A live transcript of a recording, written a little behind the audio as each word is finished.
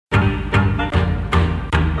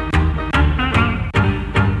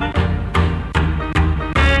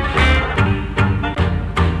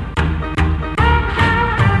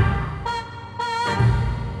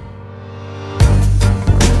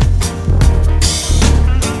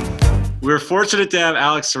We're fortunate to have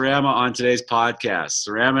Alex Sarama on today's podcast.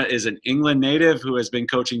 Sarama is an England native who has been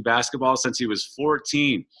coaching basketball since he was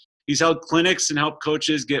 14. He's held clinics and helped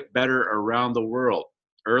coaches get better around the world.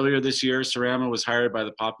 Earlier this year, Sarama was hired by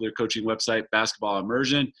the popular coaching website Basketball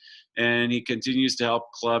Immersion, and he continues to help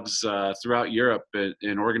clubs throughout Europe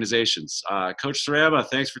and organizations. Coach Sarama,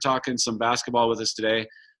 thanks for talking some basketball with us today.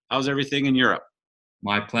 How's everything in Europe?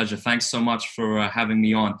 My pleasure. Thanks so much for having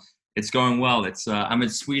me on. It's going well. I'm in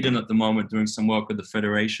Sweden at the moment doing some work with the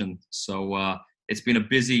Federation. So it's been a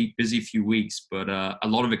busy few weeks, but a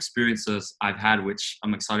lot of experiences I've had, which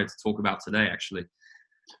I'm excited to talk about today, actually.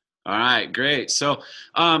 All right, great. So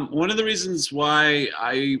one of the reasons why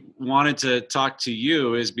I wanted to talk to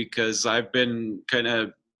you is because I've been kind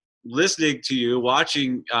of listening to you,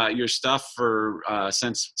 watching your stuff for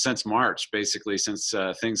since March, basically since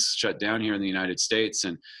things shut down here in the United States,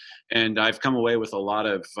 and I've come away with a lot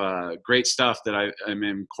of great stuff that I'm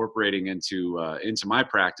incorporating into my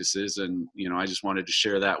practices, and I just wanted to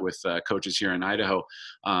share that with coaches here in Idaho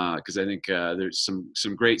because I think there's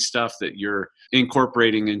some great stuff that you're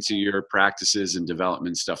incorporating into your practices and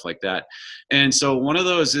development, stuff like that. And so one of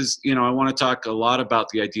those is I want to talk a lot about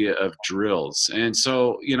the idea of drills. And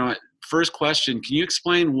so first question, can you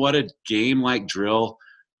explain what a game like drill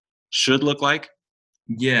should look like?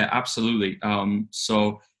 Yeah, absolutely.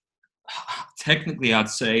 So technically, I'd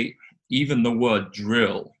say even the word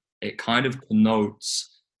drill, it kind of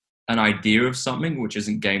connotes an idea of something which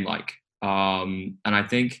isn't game-like. And I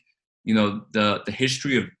think, the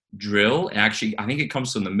history of drill, actually, I think it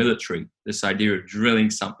comes from the military, this idea of drilling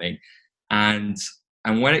something. And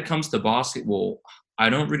when it comes to basketball, I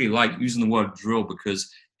don't really like using the word drill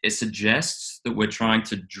because it suggests that we're trying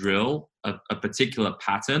to drill a particular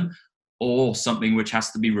pattern or something which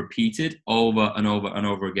has to be repeated over and over and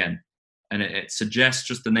over again. And it suggests,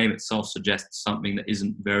 just the name itself suggests something that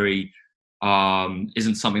isn't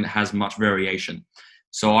something that has much variation.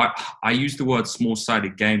 So I use the word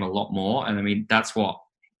small-sided game a lot more. And I mean, that's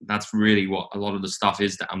really what a lot of the stuff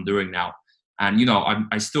is that I'm doing now. And,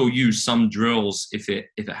 I still use some drills if it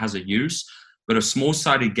has a use, but a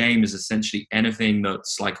small-sided game is essentially anything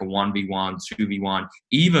that's like a 1v1, 2v1,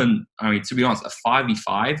 even, to be honest, a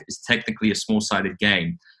 5v5 is technically a small-sided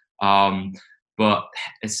game. But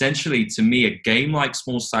essentially, to me, a game like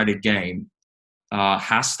small-sided game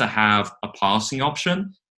has to have a passing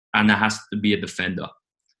option, and there has to be a defender.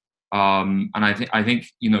 And I think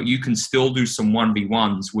you can still do some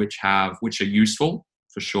 1v1s which are useful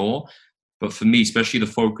for sure. But for me, especially the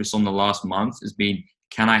focus on the last month has been,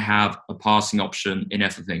 can I have a passing option in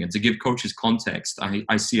everything? And to give coaches context,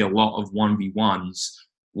 I see a lot of 1v1s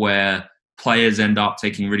where players end up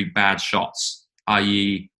taking really bad shots,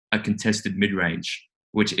 i.e. a contested mid-range,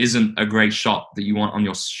 which isn't a great shot that you want on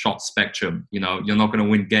your shot spectrum. You're not going to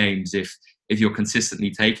win games if you're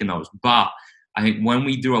consistently taking those. But I think when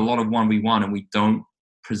we do a lot of 1v1 and we don't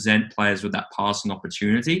present players with that passing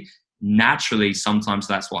opportunity, naturally, sometimes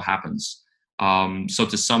that's what happens. So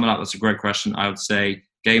to sum it up, that's a great question. I would say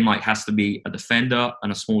game like has to be a defender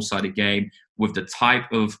and a small-sided game with the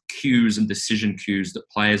type of cues and decision cues that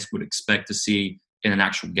players would expect to see in an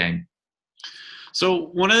actual game. So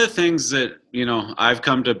one of the things that, I've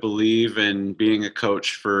come to believe in being a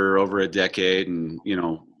coach for over a decade and,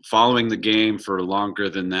 following the game for longer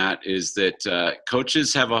than that is that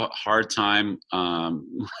coaches have a hard time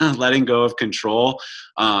letting go of control.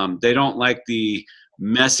 They don't like the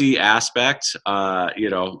messy aspect. I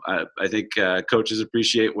think coaches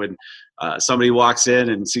appreciate when somebody walks in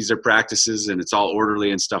and sees their practices and it's all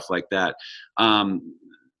orderly and stuff like that.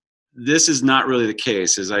 This is not really the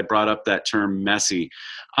case, as I brought up that term messy.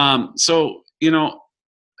 So,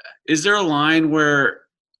 is there a line where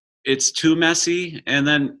it's too messy? And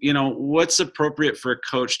then, what's appropriate for a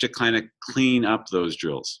coach to kind of clean up those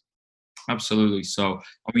drills? Absolutely. So,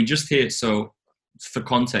 just here, so for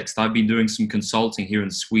context, I've been doing some consulting here in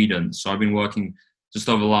Sweden. So I've been working just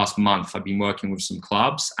over the last month. I've been working with some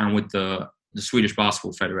clubs and with the Swedish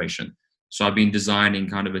Basketball Federation. So I've been designing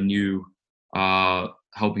kind of a new,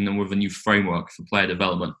 helping them with a new framework for player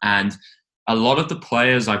development. And a lot of the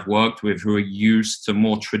players I've worked with who are used to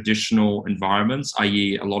more traditional environments,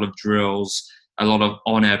 i.e. a lot of drills, a lot of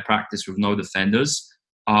on-air practice with no defenders,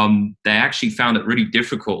 they actually found it really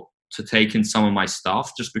difficult to take in some of my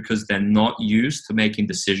stuff just because they're not used to making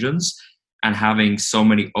decisions and having so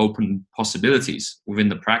many open possibilities within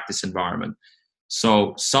the practice environment.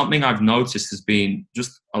 So something I've noticed has been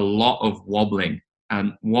just a lot of wobbling,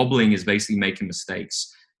 and wobbling is basically making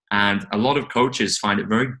mistakes. And a lot of coaches find it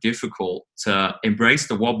very difficult to embrace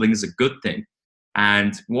the wobbling as a good thing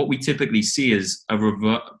And what we typically see is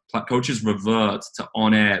coaches revert to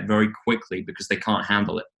on air very quickly because they can't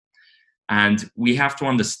handle it. And we have to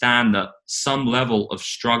understand that some level of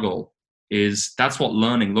struggle that's what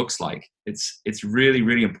learning looks like. It's really,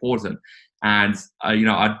 really important. And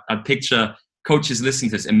I'd picture coaches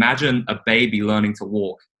listening to this. Imagine a baby learning to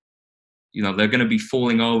walk. They're going to be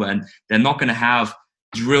falling over, and they're not going to have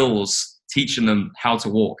drills teaching them how to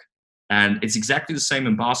walk. And it's exactly the same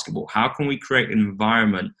in basketball. How can we create an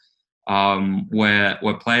environment where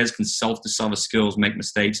players can self-discover skills, make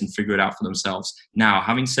mistakes, and figure it out for themselves? Now,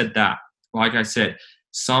 having said that, like I said,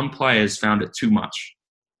 some players found it too much,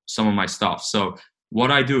 some of my stuff. So what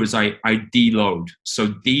I do is I deload. So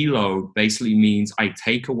deload basically means I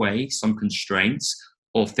take away some constraints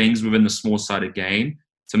or things within the small-sided game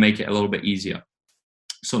to make it a little bit easier.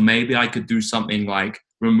 So maybe I could do something like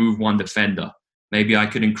remove one defender. Maybe I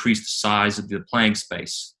could increase the size of the playing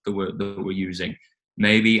space that we're using.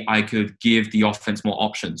 Maybe I could give the offense more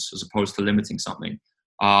options as opposed to limiting something.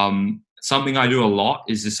 Something I do a lot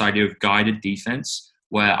is this idea of guided defense,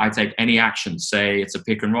 where I take any action, say it's a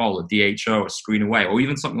pick and roll, a DHO, a screen away, or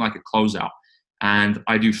even something like a closeout. And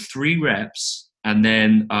I do 3 reps, and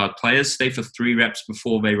then players stay for 3 reps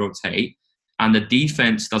before they rotate. And the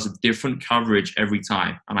defense does a different coverage every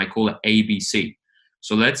time. And I call it ABC.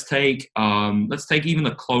 So let's take even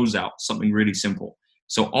a closeout, something really simple.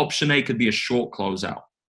 So option A could be a short closeout.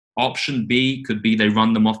 Option B could be they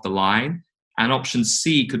run them off the line. And option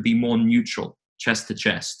C could be more neutral, chest to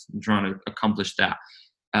chest. I'm trying to accomplish that.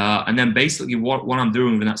 And then basically what I'm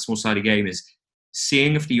doing in that small-sided game is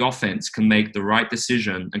seeing if the offense can make the right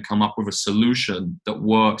decision and come up with a solution that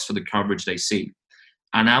works for the coverage they see.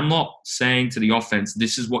 And I'm not saying to the offense,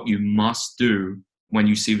 this is what you must do when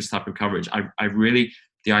you see this type of coverage.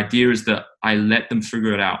 The idea is that I let them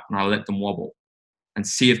figure it out and I let them wobble and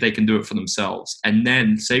see if they can do it for themselves. And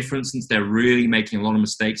then say, for instance, they're really making a lot of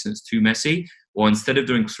mistakes and it's too messy. Or instead of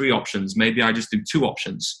doing 3 options, maybe I just do 2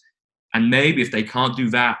 options. And maybe if they can't do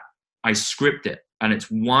that, I script it. And it's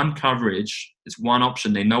one coverage, it's one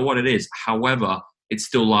option. They know what it is. However, it's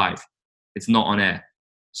still live. It's not on air.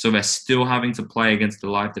 So they're still having to play against the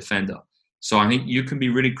live defender. So I think you can be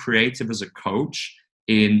really creative as a coach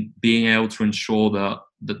in being able to ensure that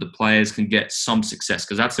the players can get some success,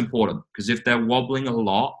 because that's important. Because if they're wobbling a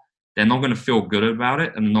lot, they're not going to feel good about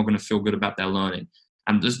it, and they're not going to feel good about their learning.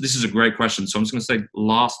 And this is a great question. So I'm just going to say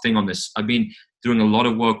last thing on this. I've been doing a lot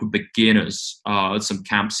of work with beginners at some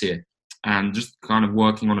camps here, and just kind of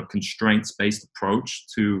working on a constraints-based approach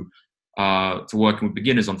to working with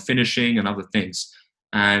beginners on finishing and other things.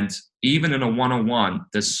 And even in a one-on-one,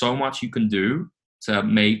 there's so much you can do to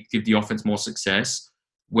give the offense more success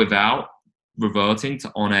without reverting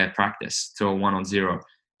to on-air practice, to a 1-on-0.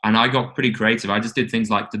 And I got pretty creative. I just did things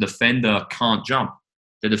like the defender can't jump.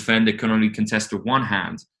 The defender can only contest with one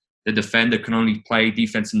hand. The defender can only play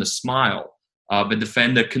defense in the smile. The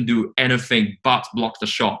defender can do anything but block the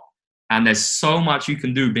shot. And there's so much you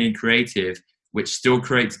can do being creative, which still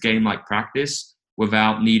creates game-like practice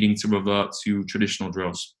without needing to revert to traditional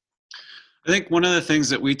drills. I think one of the things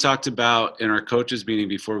that we talked about in our coaches meeting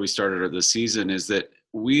before we started the season is that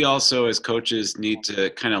we also as coaches need to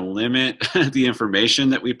kind of limit the information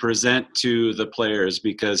that we present to the players,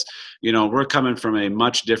 because, we're coming from a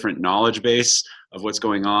much different knowledge base of what's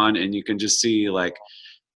going on. And you can just see like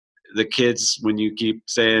the kids, when you keep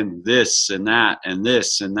saying this and that and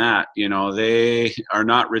this and that, they are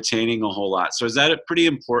not retaining a whole lot. So is that pretty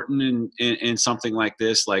important in something like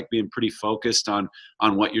this, like being pretty focused on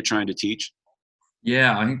what you're trying to teach?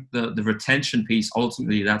 Yeah, I think the retention piece,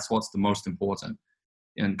 ultimately, that's what's the most important.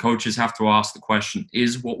 And coaches have to ask the question,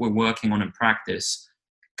 is what we're working on in practice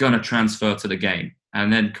going to transfer to the game?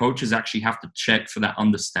 And then coaches actually have to check for that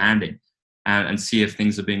understanding and see if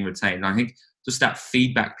things are being retained. And I think just that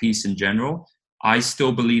feedback piece in general, I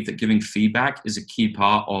still believe that giving feedback is a key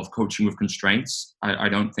part of coaching with constraints. I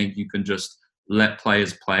don't think you can just let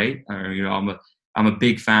players play. I'm a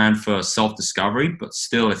big fan for self-discovery, but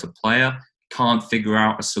still, if a player can't figure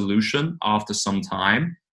out a solution after some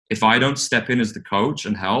time, if I don't step in as the coach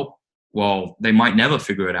and help, well, they might never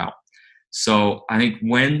figure it out. So I think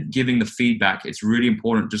when giving the feedback, it's really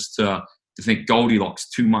important just to think Goldilocks,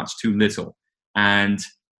 too much, too little. And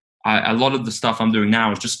a lot of the stuff I'm doing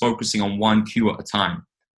now is just focusing on one cue at a time.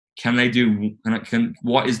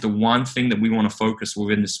 What is the one thing that we want to focus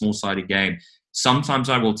within the small-sided game? Sometimes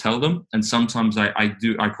I will tell them, and sometimes I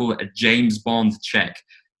call it a James Bond check.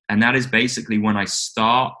 And that is basically when I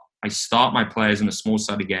start my players in a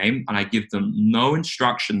small-sided game, and I give them no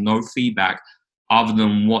instruction, no feedback, other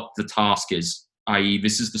than what the task is, i.e.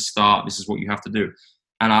 this is the start, this is what you have to do.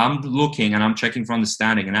 And I'm looking and I'm checking for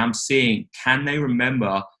understanding, and I'm seeing, can they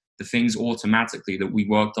remember the things automatically that we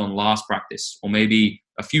worked on last practice or maybe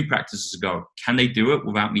a few practices ago? Can they do it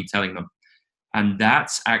without me telling them? And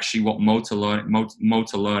that's actually what motor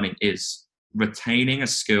learning is: retaining a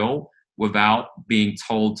skill without being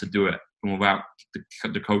told to do it and without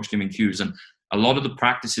the coach giving cues. And a lot of the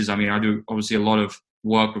practices, I mean, I do obviously a lot of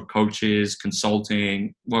work with coaches,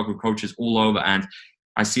 consulting, work with coaches all over. And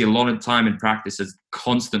I see a lot of time in practice as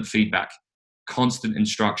constant feedback, constant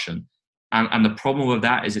instruction. And the problem with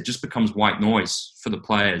that is it just becomes white noise for the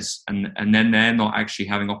players. And then they're not actually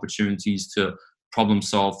having opportunities to problem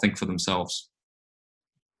solve, think for themselves.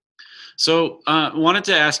 So wanted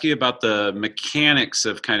to ask you about the mechanics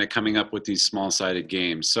of kind of coming up with these small-sided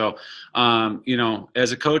games. So,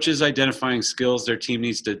 as a coach is identifying skills their team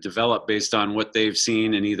needs to develop based on what they've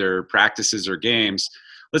seen in either practices or games,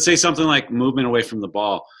 let's say something like movement away from the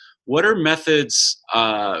ball. What are methods,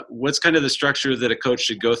 what's kind of the structure that a coach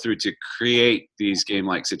should go through to create these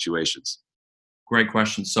game-like situations? Great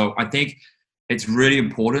question. So I think it's really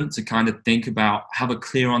important to kind of think about, have a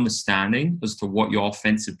clear understanding as to what your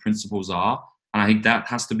offensive principles are. And I think that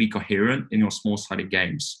has to be coherent in your small-sided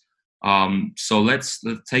games. So let's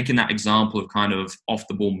take in that example of kind of off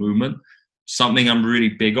the ball movement. Something I'm really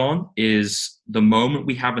big on is the moment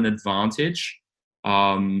we have an advantage,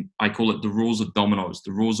 I call it the rules of dominoes.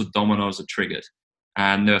 The rules of dominoes are triggered.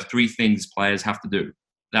 And there are three things players have to do.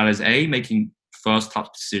 That is A, making first touch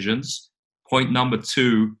decisions. Point number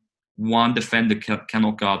two, one defender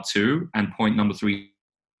cannot guard two. And point number three,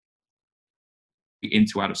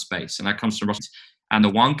 into out of space. And that comes from Russell. And the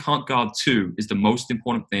one can't guard two is the most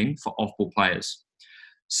important thing for off-ball players.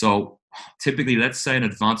 So typically, let's say an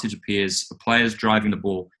advantage appears, a player's driving the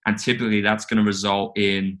ball, and typically that's going to result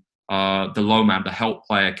in the low man, the help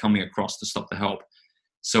player coming across to stop the help.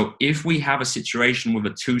 So if we have a situation with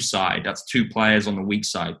a two side, that's two players on the weak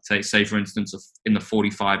side, say for instance, in the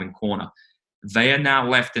 45 in corner, they are now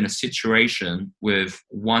left in a situation with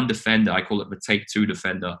one defender, I call it the take two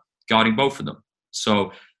defender, guarding both of them.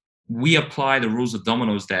 So we apply the rules of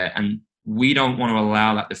dominoes there, and we don't want to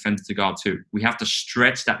allow that defender to guard two. We have to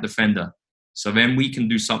stretch that defender. So then we can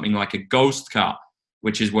do something like a ghost cut,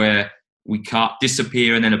 which is where we cut,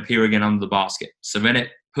 disappear, and then appear again under the basket. So then it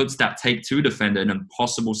puts that take two defender in an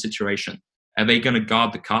impossible situation. Are they going to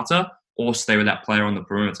guard the cutter or stay with that player on the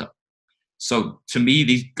perimeter? So to me,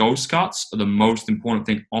 these ghost cuts are the most important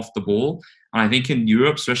thing off the ball. And I think in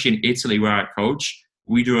Europe, especially in Italy where I coach,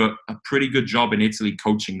 we do a pretty good job in Italy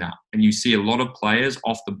coaching that. And you see a lot of players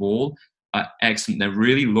off the ball are excellent. They're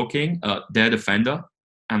really looking at their defender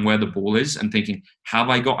and where the ball is and thinking, have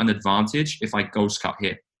I got an advantage if I ghost cut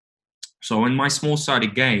here? So in my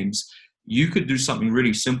small-sided games, you could do something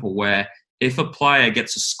really simple where if a player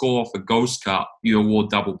gets a score for ghost cut, you award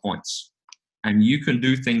double points. And you can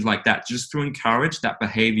do things like that just to encourage that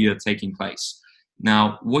behavior taking place.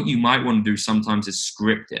 Now, what you might want to do sometimes is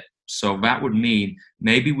script it. So that would mean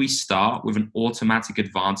maybe we start with an automatic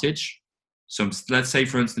advantage. So let's say,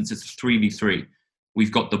 for instance, it's a 3v3.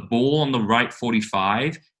 We've got the ball on the right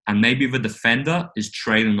 45, and maybe the defender is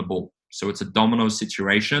trailing the ball. So it's a domino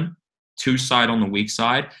situation, two side on the weak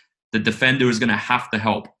side. The defender is going to have to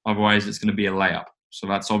help, otherwise it's going to be a layup. So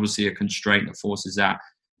that's obviously a constraint that forces that.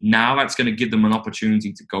 Now that's going to give them an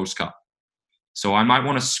opportunity to ghost cut. So I might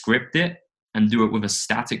want to script it and do it with a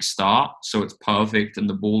static start so it's perfect and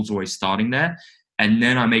the ball's always starting there. And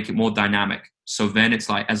then I make it more dynamic. So then it's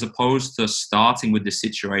like, as opposed to starting with this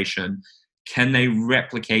situation, can they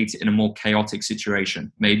replicate it in a more chaotic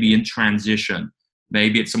situation? Maybe in transition.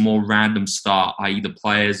 Maybe it's a more random start, i.e. the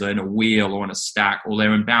players are in a wheel or in a stack, or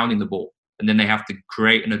they're inbounding the ball. And then they have to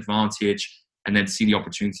create an advantage and then see the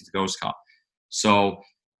opportunity to ghost cut. So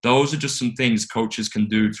those are just some things coaches can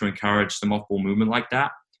do to encourage some off-ball movement like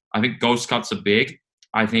that. I think ghost cuts are big.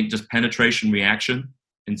 I think just penetration reaction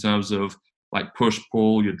in terms of like push,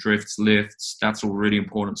 pull, your drifts, lifts, that's all really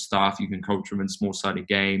important stuff. You can coach them in small-sided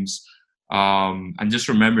games. And just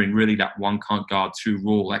remembering really that one can't guard two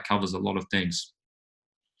rule, that covers a lot of things.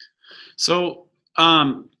 So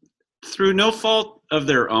through no fault of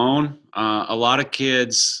their own, a lot of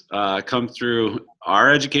kids come through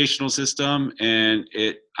our educational system, and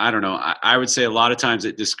I would say a lot of times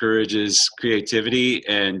it discourages creativity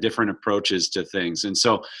and different approaches to things. And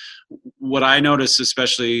so what I notice,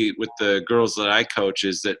 especially with the girls that I coach,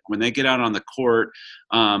 is that when they get out on the court,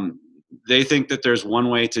 they think that there's one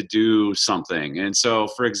way to do something. And so,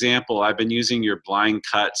 for example, I've been using your blind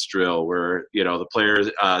cuts drill where, the player,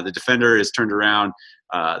 the defender is turned around,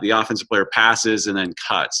 the offensive player passes and then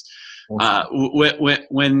cuts. When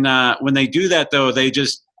they do that, though, they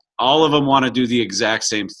just all of them want to do the exact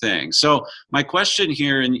same thing. So my question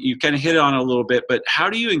here, and you kind of hit on it a little bit, but how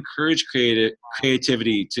do you encourage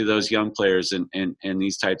creativity to those young players in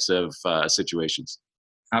these types of situations?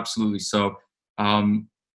 Absolutely. So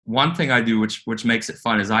one thing I do, which makes it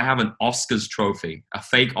fun, is I have an Oscars trophy, a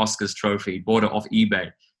fake Oscars trophy, bought it off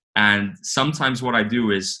eBay. And sometimes what I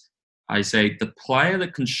do is I say the player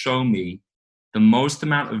that can show me the most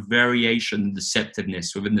amount of variation and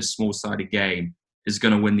deceptiveness within the small-sided game is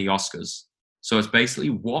going to win the Oscars. So it's basically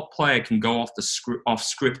what player can go off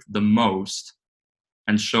script the most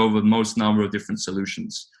and show the most number of different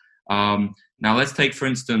solutions. Now let's take, for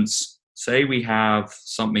instance, say we have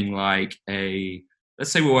something like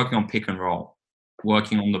let's say we're working on pick and roll,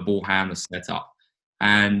 working on the ball handler setup.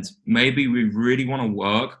 And maybe we really want to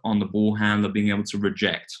work on the ball handler being able to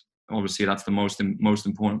reject. Obviously, that's the most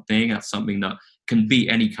important thing. That's something that can beat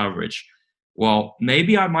any coverage. Well,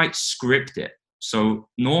 maybe I might script it. So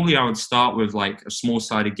normally I would start with like a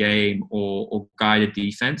small-sided game or guided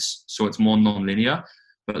defense, so it's more non-linear.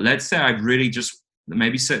 But let's say I've really just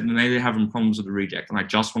maybe they're having problems with the reject, and I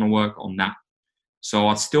just want to work on that. So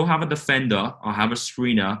I'll still have a defender, I'll have a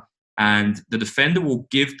screener, and the defender will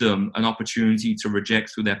give them an opportunity to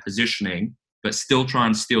reject through their positioning, but still try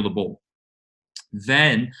and steal the ball.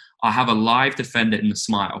 Then I have a live defender in the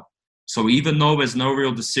smile. So even though there's no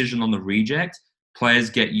real decision on the reject, players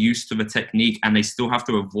get used to the technique and they still have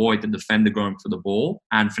to avoid the defender going for the ball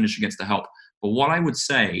and finish against the help. But what I would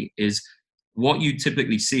say is what you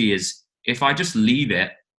typically see is if I just leave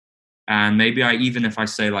it, and maybe even if I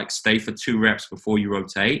say like stay for 2 reps before you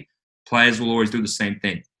rotate, players will always do the same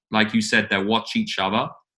thing. Like you said, they'll watch each other,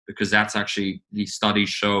 because that's actually, these studies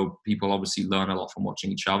show people obviously learn a lot from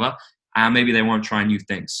watching each other, and maybe they want to try new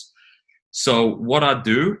things. So what I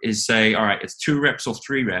do is say, all right, it's 2 reps or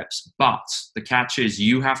 3 reps, but the catch is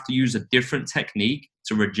you have to use a different technique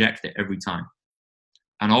to reject it every time.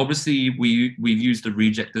 And obviously we've used the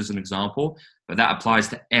reject as an example, but that applies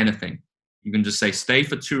to anything. You can just say, stay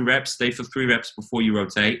for 2 reps, stay for 3 reps before you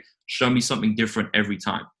rotate, show me something different every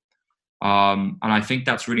time. And I think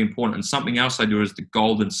that's really important. And something else I do is the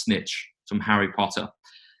golden snitch from Harry Potter.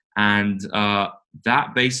 And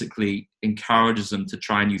that basically encourages them to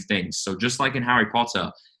try new things. So just like in Harry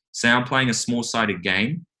Potter, say I'm playing a small-sided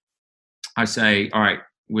game, I say, all right,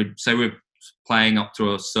 we're playing up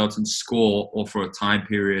to a certain score or for a time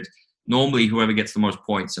period. Normally, whoever gets the most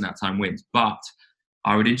points in that time wins. But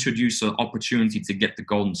I would introduce an opportunity to get the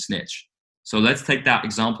golden snitch. So let's take that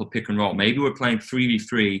example, pick and roll. Maybe we're playing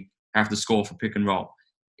 3v3, have to score for pick and roll.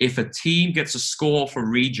 If a team gets a score for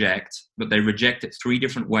reject, but they reject it 3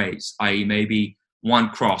 different ways, i.e. maybe 1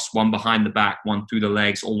 cross, 1 behind the back, 1 through the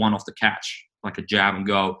legs, or 1 off the catch, like a jab and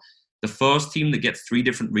go, the first team that gets 3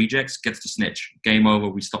 different rejects gets the snitch. Game over,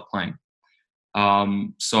 we stop playing.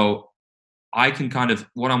 So I can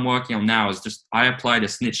what I'm working on now is just, I apply the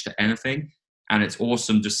snitch to anything, and it's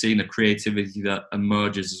awesome just seeing the creativity that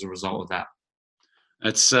emerges as a result of that.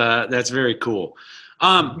 That's very cool.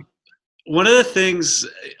 One of the things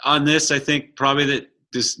on this, I think probably that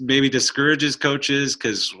maybe discourages coaches,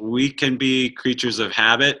 because we can be creatures of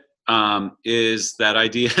habit, is that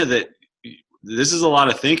idea that this is a lot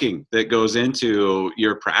of thinking that goes into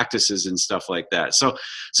your practices and stuff like that. So,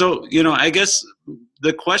 I guess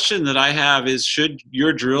the question that I have is, should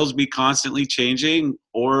your drills be constantly changing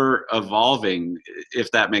or evolving,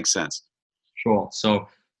 if that makes sense? Sure. So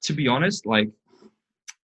to be honest, like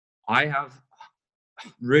I have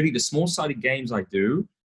really the small-sided games I do,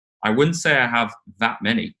 I wouldn't say I have that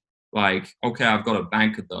many. Like, okay, I've got a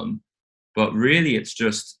bank of them, but really it's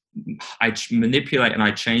just I manipulate and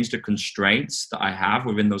I change the constraints that I have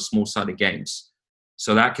within those small-sided games.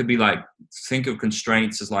 So that could be like, think of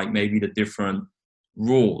constraints as like maybe the different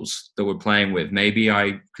rules that we're playing with. Maybe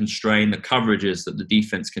I constrain the coverages that the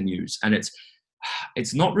defense can use. And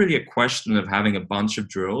it's not really a question of having a bunch of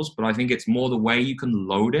drills, but I think it's more the way you can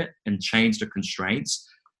load it and change the constraints.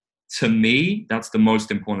 To me, that's the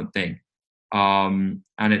most important thing. And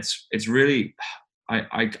it's really,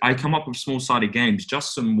 I come up with small-sided games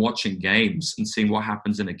just from watching games and seeing what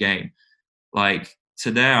happens in a game. Like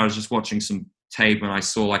today, I was just watching some tape and I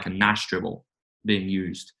saw like a Nash dribble being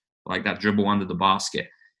used, like that dribble under the basket.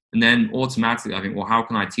 And then automatically I think, well, how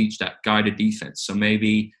can I teach that guided defense? So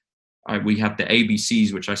maybe we have the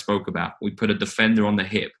ABCs, which I spoke about. We put a defender on the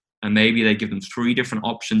hip, and maybe they give them 3 different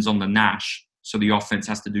options on the Nash, so the offense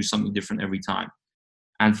has to do something different every time.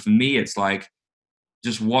 And for me, it's like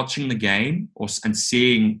just watching the game and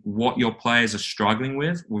seeing what your players are struggling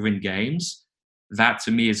with within games. That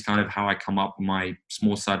to me is kind of how I come up with my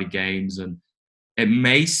small-sided games. And it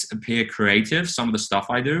may appear creative, some of the stuff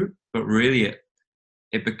I do, but really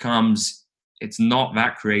it's not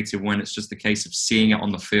that creative when it's just a case of seeing it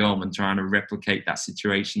on the film and trying to replicate that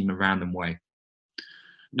situation in a random way.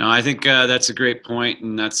 No, I think that's a great point,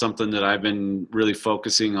 and that's something that I've been really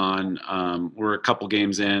focusing on. We're a couple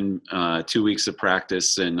games in, 2 weeks of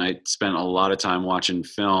practice, and I spent a lot of time watching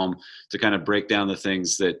film to kind of break down the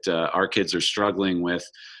things that our kids are struggling with.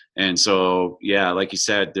 And so, yeah, like you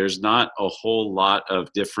said, there's not a whole lot of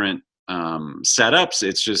different setups.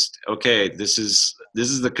 It's just, okay, this is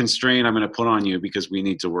the constraint I'm going to put on you because we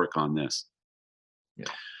need to work on this. Yeah.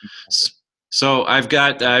 So I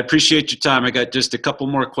appreciate your time. I got just a couple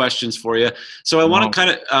more questions for you. So I want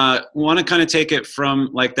to kind of take it from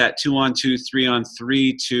like that 2-on-2,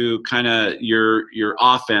 3-on-3 to kind of your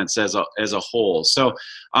offense as a whole. So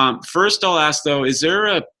first I'll ask though, is there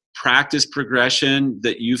a practice progression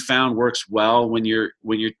that you found works well when you're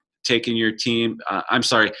taking your team?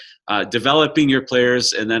 Developing your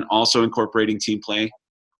players and then also incorporating team play?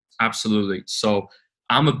 Absolutely. So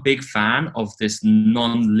I'm a big fan of this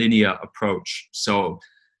non-linear approach. So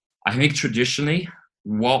I think traditionally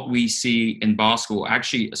what we see in basketball,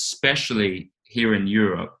 actually, especially here in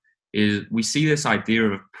Europe, is we see this idea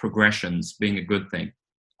of progressions being a good thing,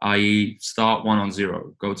 i.e. start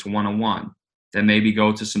 1-on-0, go to 1-on-1, then maybe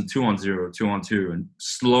go to some 2-on-0, 2-on-2, and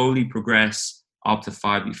slowly progress up to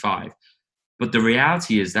 5v5. But the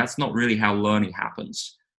reality is that's not really how learning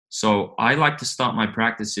happens. So I like to start my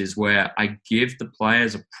practices where I give the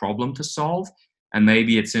players a problem to solve, and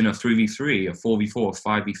maybe it's in a 3v3, a 4v4, a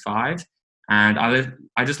 5v5, and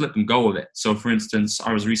I just let them go with it. So for instance,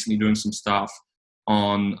 I was recently doing some stuff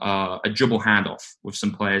on a dribble handoff with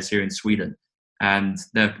some players here in Sweden, and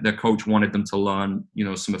their coach wanted them to learn,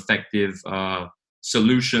 some effective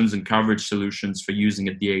solutions and coverage solutions for using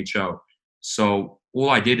a DHO. So all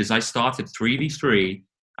I did is I started 3v3,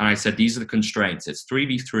 and I said, these are the constraints. It's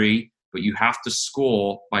 3v3, but you have to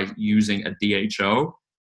score by using a DHO.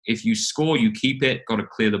 If you score, you keep it, got to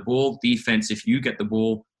clear the ball. Defense, if you get the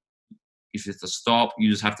ball, if it's a stop, you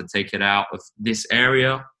just have to take it out of this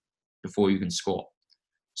area before you can score.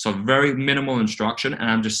 So very minimal instruction, and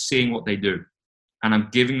I'm just seeing what they do. And I'm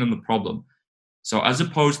giving them the problem. So as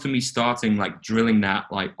opposed to me starting like drilling that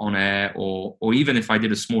like on air or even if I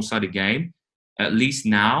did a small-sided game, at least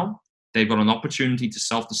now they've got an opportunity to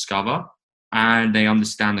self-discover and they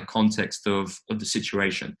understand the context of the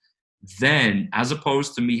situation. Then, as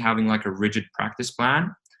opposed to me having like a rigid practice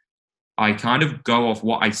plan, I kind of go off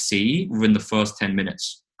what I see within the first 10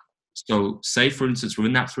 minutes. So say, for instance,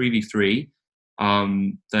 within that 3v3,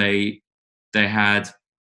 they had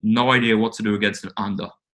no idea what to do against an under.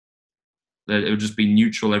 It would just be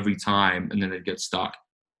neutral every time and then they'd get stuck.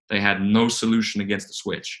 They had no solution against the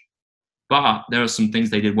switch. But there are some things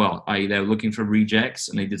they did well. They were looking for rejects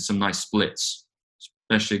and they did some nice splits,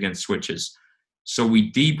 especially against switches. So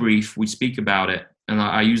we debrief, we speak about it, and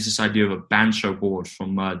I use this idea of a Bancho board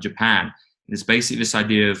from Japan. And it's basically this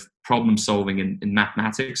idea of problem solving in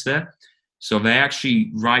mathematics there. So they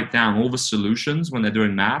actually write down all the solutions when they're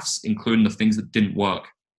doing maths, including the things that didn't work.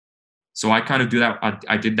 So I kind of do that.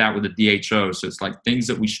 I did that with the DHO. So it's like things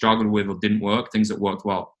that we struggled with or didn't work, things that worked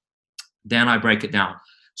well. Then I break it down.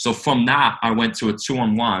 So from that, I went to a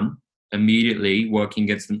 2-on-1, immediately working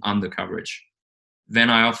against an under coverage. Then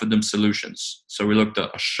I offered them solutions. So we looked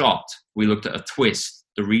at a shot, we looked at a twist,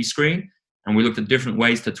 the rescreen, and we looked at different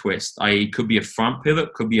ways to twist, i.e. could be a front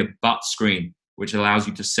pivot, could be a butt screen, which allows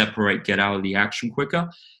you to separate, get out of the action quicker.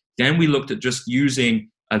 Then we looked at just using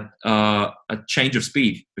a change of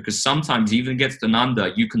speed, because sometimes even against an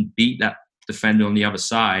under, you can beat that defender on the other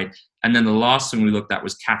side. And then the last thing we looked at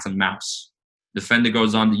was cat and mouse. Defender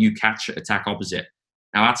goes under, you catch it, attack opposite.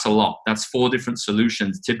 Now that's a lot. That's 4 different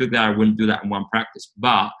solutions. Typically I wouldn't do that in one practice,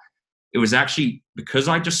 but it was actually because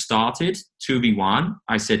I just started 2v1.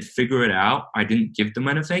 I said, figure it out. I didn't give them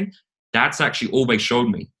anything. That's actually all they showed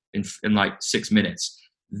me in like 6 minutes.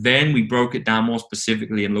 Then we broke it down more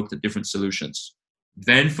specifically and looked at different solutions.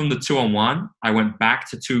 Then from the 2-on-1, I went back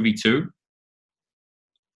to 2v2.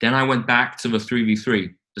 Then I went back to the 3v3,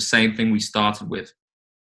 the same thing we started with.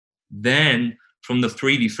 Then from the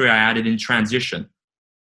 3v3, I added in transition.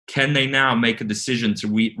 Can they now make a decision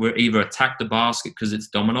to either attack the basket because it's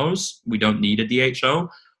dominoes, we don't need a DHO,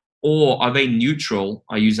 or are they neutral?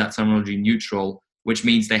 I use that terminology, neutral, which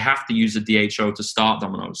means they have to use a DHO to start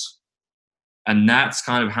dominoes. And that's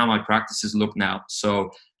kind of how my practices look now. So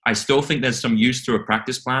I still think there's some use to a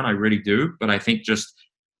practice plan, I really do, but I think just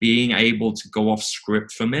being able to go off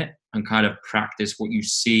script from it and kind of practice what you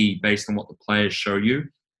see based on what the players show you,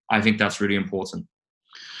 I think that's really important.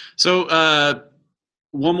 So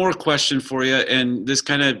one more question for you, and this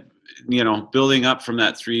kind of building up from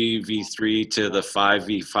that 3v3 to the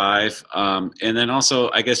 5v5, and then also,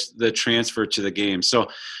 I guess, the transfer to the game. So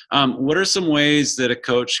what are some ways that a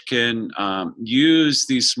coach can use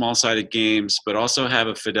these small-sided games, but also have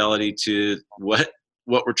a fidelity to what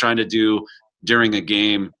we're trying to do during a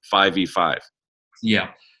game 5v5? Yeah.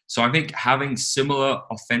 So I think having similar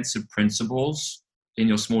offensive principles in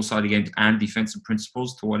your small-sided games and defensive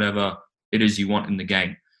principles to whatever it is you want in the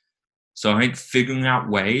game. So I think figuring out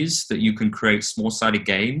ways that you can create small-sided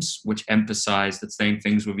games which emphasize the same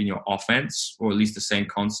things within your offense, or at least the same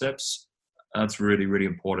concepts, that's really, really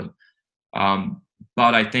important. But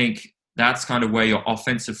I think that's kind of where your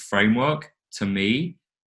offensive framework, to me,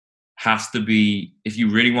 has to be, if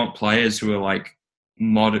you really want players who are like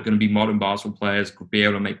going to be modern basketball players, could be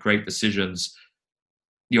able to make great decisions,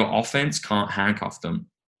 your offense can't handcuff them.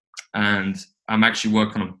 And I'm actually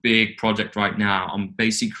working on a big project right now. I'm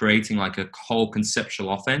basically creating like a whole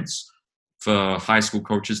conceptual offense for high school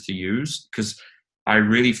coaches to use, because I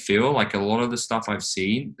really feel like a lot of the stuff I've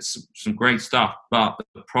seen, some great stuff, but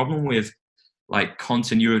the problem with like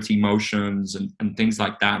continuity motions and things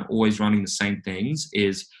like that, always running the same things,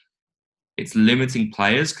 is it's limiting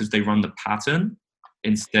players because they run the pattern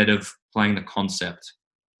instead of playing the concept.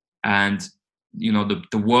 And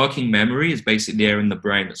the working memory is basically there in the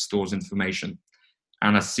brain that stores information.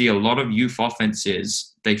 And I see a lot of youth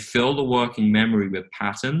offenses, they fill the working memory with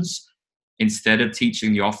patterns instead of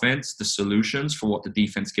teaching the offense the solutions for what the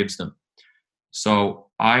defense gives them. So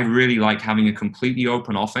I really like having a completely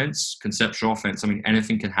open offense, conceptual offense. I mean,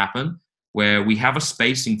 anything can happen, where we have a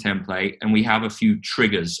spacing template and we have a few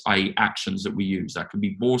triggers, i.e. actions that we use. That could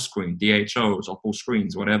be ball screen, DHOs, or ball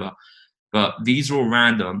screens, whatever. But these are all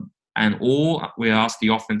random. And all we ask the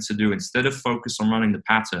offense to do, instead of focus on running the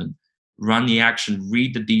pattern, run the action,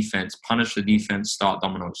 read the defense, punish the defense, start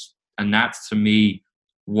dominoes. And that's, to me,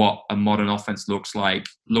 what a modern offense looks like,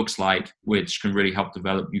 which can really help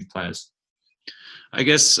develop youth players. I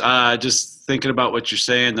guess just thinking about what you're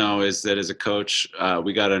saying, though, is that as a coach,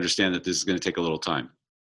 we got to understand that this is going to take a little time.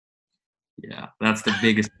 Yeah, that's the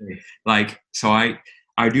biggest thing. So I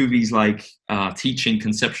do these teaching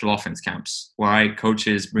conceptual offense camps where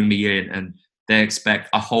coaches bring me in and they expect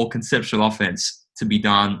a whole conceptual offense to be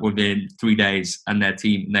done within 3 days and their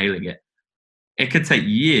team nailing it. It could take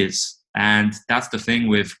years. And that's the thing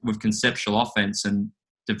with conceptual offense and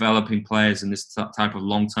developing players in this type of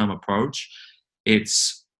long-term approach.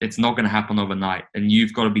 It's not going to happen overnight. And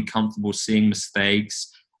you've got to be comfortable seeing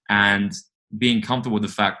mistakes and being comfortable with the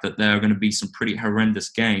fact that there are going to be some pretty horrendous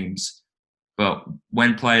games. But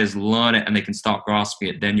when players learn it and they can start grasping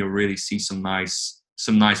it, then you'll really see some nice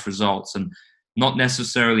results. And not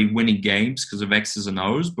necessarily winning games because of X's and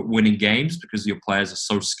O's, but winning games because your players are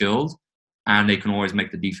so skilled and they can always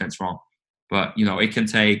make the defense wrong. But, it can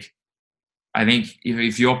take, I think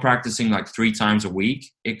if you're practicing 3 times a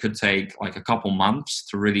week, it could take a couple months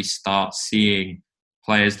to really start seeing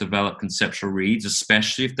players develop conceptual reads,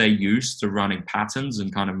 especially if they're used to running patterns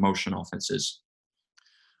and kind of motion offenses.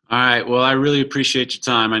 All right. Well, I really appreciate your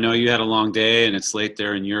time. I know you had a long day and it's late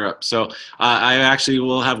there in Europe. So I actually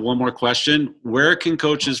will have one more question. Where can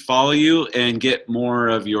coaches follow you and get more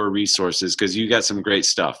of your resources? Because you got some great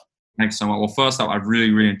stuff. Thanks so much. Well, first up, I've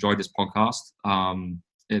really, really enjoyed this podcast.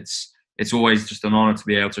 It's always just an honor to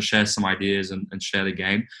be able to share some ideas and share the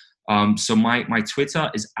game. So my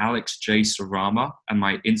Twitter is Alex J. Sarama, and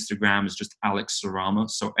my Instagram is just Alex Sarama.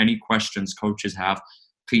 So any questions coaches have,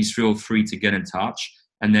 please feel free to get in touch.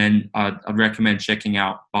 And then I'd recommend checking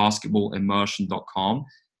out basketballimmersion.com.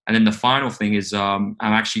 And then the final thing is I'm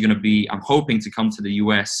hoping to come to the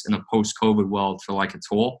US in a post-COVID world for a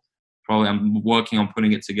tour. Probably I'm working on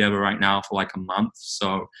putting it together right now for a month.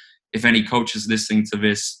 So if any coaches listening to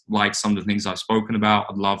this like some of the things I've spoken about,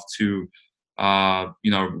 I'd love to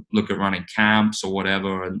look at running camps or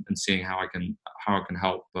whatever and seeing how I can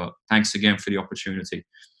help. But thanks again for the opportunity.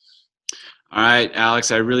 All right,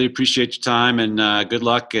 Alex, I really appreciate your time and good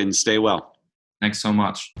luck and stay well. Thanks so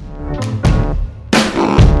much.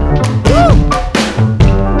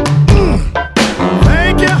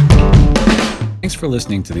 Thank you. Thanks for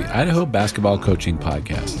listening to the Idaho Basketball Coaching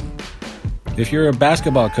Podcast. If you're a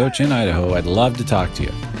basketball coach in Idaho, I'd love to talk to you.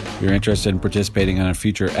 If you're interested in participating on a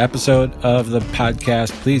future episode of the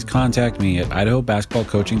podcast, please contact me at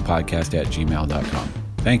idahobasketballcoachingpodcast@gmail.com.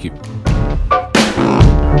 Thank you.